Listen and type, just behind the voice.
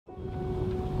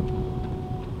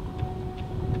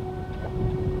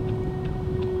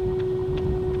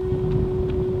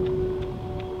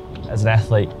As an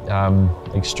athlete, I'm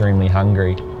extremely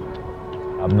hungry.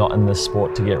 I'm not in this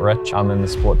sport to get rich, I'm in the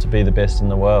sport to be the best in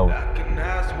the world.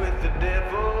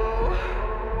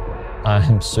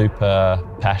 I'm super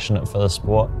passionate for the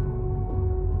sport.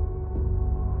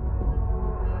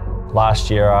 Last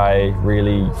year I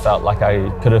really felt like I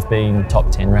could have been top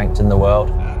 10 ranked in the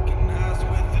world.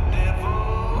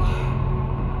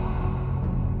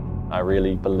 I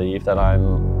really believe that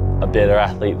I'm a better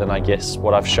athlete than I guess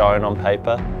what I've shown on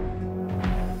paper.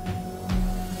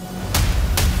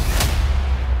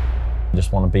 I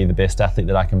just want to be the best athlete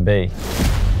that I can be.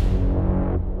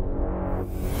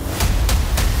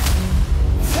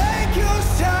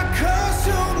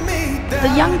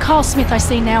 The young Kyle Smith I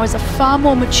see now is a far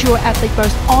more mature athlete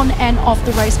both on and off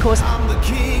the race course. I'm the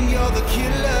king, you're the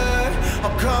killer.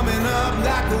 I'm coming up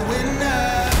like a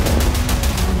winner.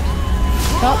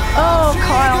 Oh,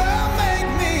 Kyle.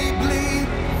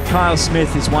 Kyle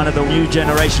Smith is one of the new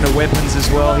generation of weapons as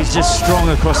well. He's just strong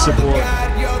across the board.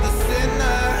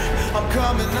 I'm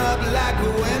coming up like a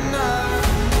winner.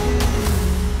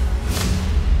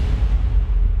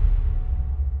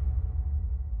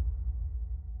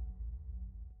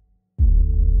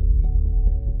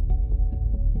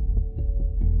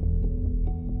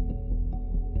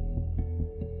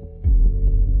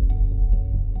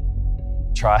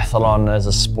 Triathlon is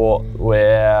a sport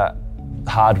where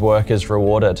hard work is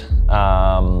rewarded.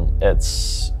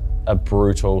 It's a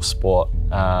brutal sport.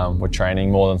 We're training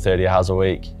more than 30 hours a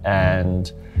week,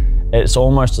 and it's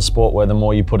almost a sport where the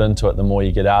more you put into it, the more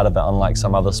you get out of it, unlike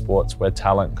some other sports where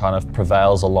talent kind of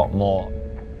prevails a lot more.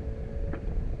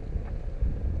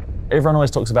 Everyone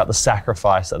always talks about the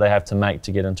sacrifice that they have to make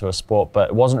to get into a sport, but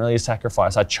it wasn't really a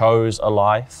sacrifice. I chose a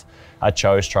life. I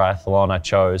chose triathlon. I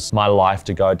chose my life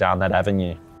to go down that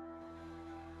avenue.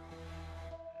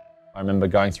 I remember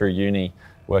going through uni,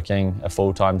 working a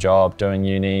full-time job, doing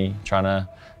uni, trying to,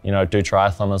 do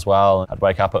triathlon as well. I'd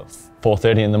wake up at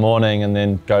 4:30 in the morning and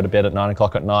then go to bed at 9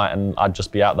 o'clock at night, and I'd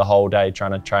just be out the whole day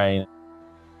trying to train.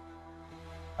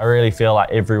 I really feel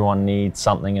like everyone needs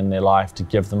something in their life to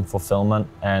give them fulfillment,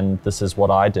 and this is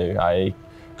what I do. I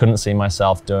couldn't see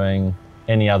myself doing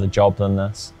any other job than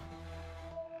this.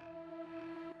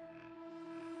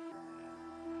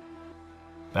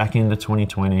 Back into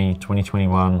 2020,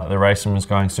 2021, the racing was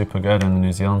going super good in the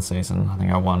New Zealand season. I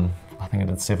think I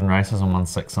did 7 races and won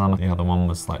 6 on. The other one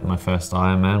was like my first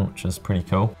Ironman, which is pretty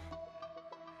cool.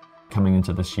 Coming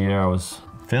into this year, I was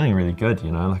feeling really good,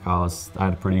 I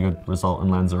had a pretty good result in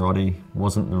Lanzarote.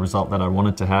 Wasn't the result that I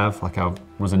wanted to have, I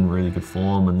was in really good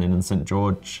form, and then in St.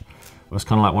 George, it was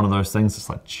kind of like one of those things that's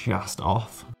like just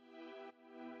off.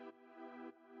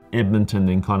 Edmonton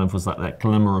then kind of was like that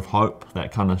glimmer of hope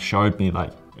that kind of showed me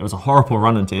it was a horrible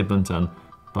run into Edmonton,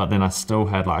 but then I still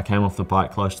had I came off the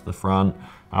bike close to the front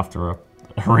after a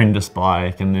horrendous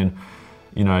bike, and then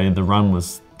the run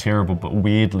was terrible, but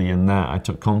weirdly in that I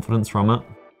took confidence from it.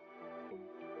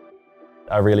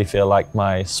 I really feel like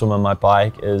my swim and my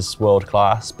bike is world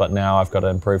class, but now I've got to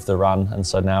improve the run, and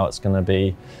so now it's going to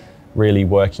be really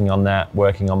working on that,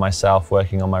 working on myself,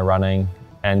 working on my running,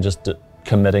 and just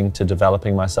committing to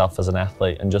developing myself as an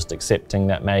athlete, and just accepting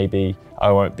that maybe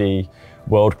I won't be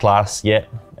world class yet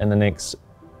in the next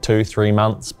 2-3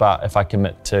 months, but if I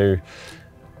commit to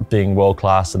being world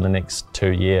class in the next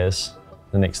 2 years,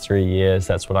 the next 3 years,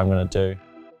 that's what I'm going to do.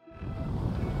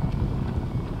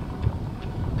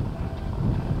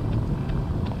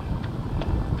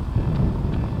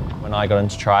 When I got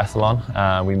into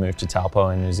triathlon, we moved to Taupo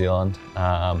in New Zealand,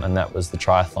 and that was the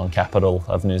triathlon capital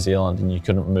of New Zealand, and you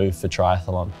couldn't move for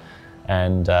triathlon.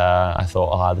 And I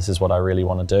thought, this is what I really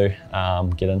want to do,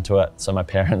 get into it. So my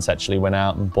parents actually went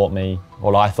out and bought me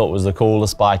what I thought was the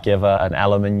coolest bike ever, an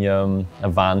aluminium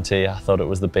Avanti. I thought it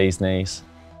was the bee's knees.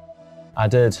 I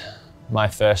did my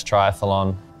first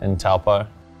triathlon in Taupo.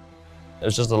 It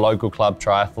was just a local club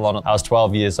triathlon. I was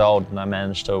 12 years old and I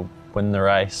managed to win the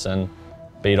race and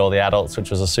beat all the adults, which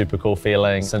was a super cool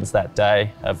feeling. Since that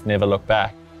day, I've never looked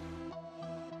back.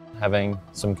 Having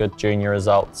some good junior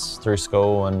results through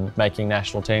school and making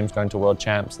national teams, going to world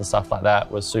champs and stuff like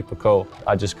that was super cool.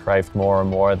 I just craved more and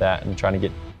more of that and trying to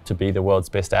get to be the world's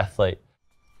best athlete.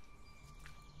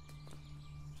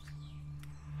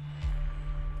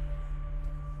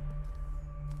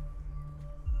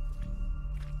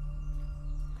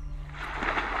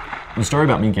 The story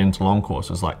about me getting to long course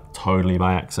was totally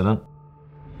by accident.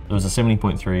 It was a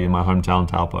 70.3 in my hometown,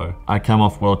 Taupo. I come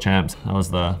off world champs. I was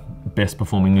the best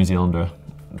performing New Zealander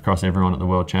across everyone at the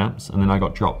world champs, and then I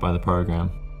got dropped by the program.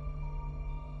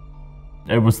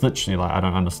 It was literally I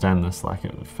don't understand this.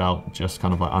 It felt just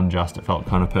kind of unjust. It felt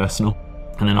kind of personal.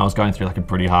 And then I was going through like a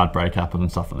pretty hard breakup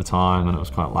and stuff at the time, and it was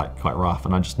quite rough,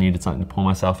 and I just needed something to pull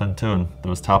myself into, and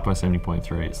there was Taupo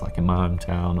 70.3, it's like in my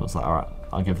hometown. I was like, all right,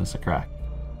 I'll give this a crack.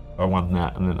 I won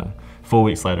that, and then 4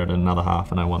 weeks later I did another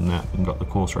half and I won that and got the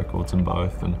course records in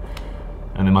both, and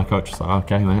then my coach was like,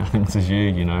 okay mate, I think this is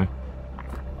you know.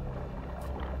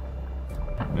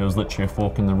 It was literally a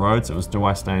fork in the roads. It was, do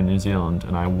I stay in New Zealand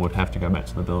and I would have to go back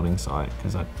to the building site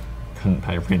because I couldn't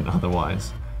pay rent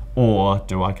otherwise, or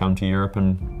do I come to Europe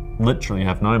and literally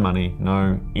have no money,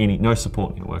 no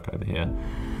support network over here,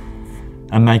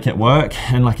 and make it work?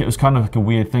 And like, it was kind of like a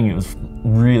weird thing. It was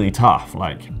really tough.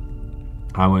 Like,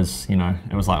 I was, you know,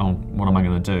 it was like, oh, what am I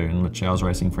going to do? And literally I was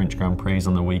racing French Grand Prix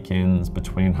on the weekends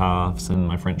between halves, and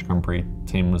my French Grand Prix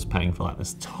team was paying for like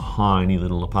this tiny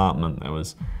little apartment that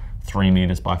was 3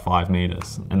 meters by 5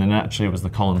 meters. And then actually it was the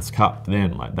Collins Cup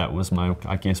then, like that was my,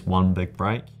 I guess, one big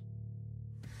break.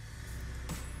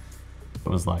 It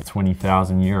was like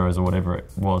 20,000 euros or whatever it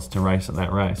was to race at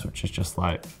that race, which is just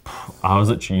like, I was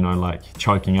literally, you know, like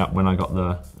choking up when I got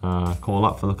the call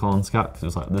up for the Collins Cup, because it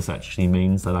was like, this actually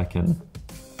means that I can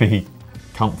be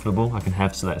comfortable, I can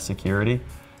have that security,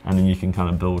 and then you can kind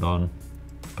of build on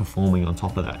performing on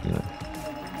top of that, you know.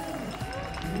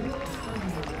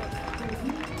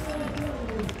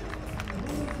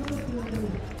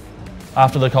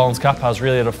 After the Collins Cup, I was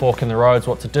really at a fork in the roads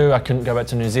what to do. I couldn't go back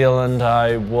to New Zealand.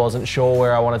 I wasn't sure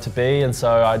where I wanted to be, and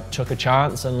so I took a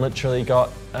chance and literally got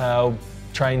a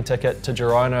train ticket to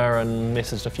Girona and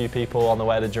messaged a few people on the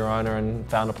way to Girona and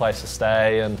found a place to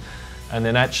stay. And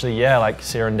then actually, yeah, like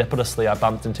serendipitously, I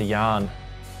bumped into Jan.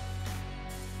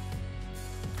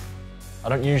 I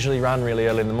don't usually run really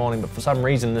early in the morning, but for some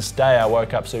reason this day I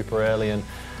woke up super early and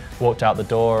walked out the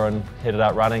door and headed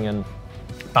out running and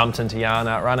bumped into Jan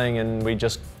out running, and we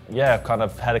just, yeah, kind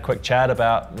of had a quick chat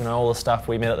about, you know, all the stuff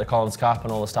we met at the Collins Cup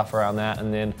and all the stuff around that,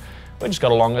 and then we just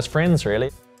got along as friends,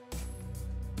 really.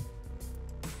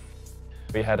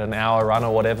 We had an hour run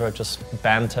or whatever, just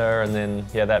banter, and then,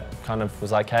 yeah, that kind of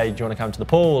was like, hey, do you want to come to the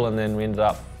pool? And then we ended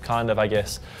up kind of, I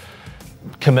guess,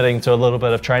 committing to a little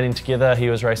bit of training together. He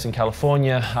was racing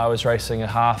California, I was racing a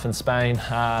half in Spain,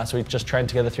 so we just trained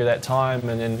together through that time,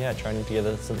 and then, yeah, training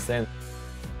together since then.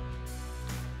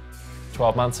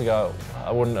 12 months ago,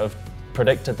 I wouldn't have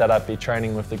predicted that I'd be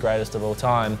training with the greatest of all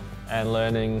time and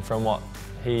learning from what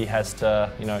he has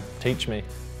to, you know, teach me.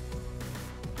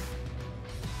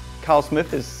 Carl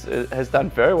Smith has done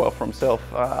very well for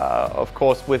himself, of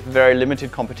course, with very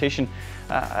limited competition.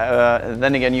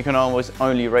 Then again, you can always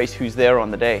only race who's there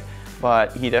on the day,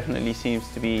 but he definitely seems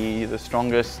to be the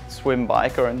strongest swim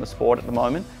biker in the sport at the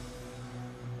moment.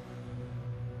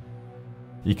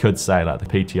 You could say like the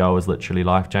PTO was literally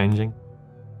life-changing.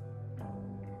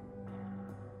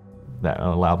 That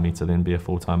allowed me to then be a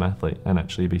full-time athlete and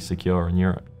actually be secure in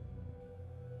Europe.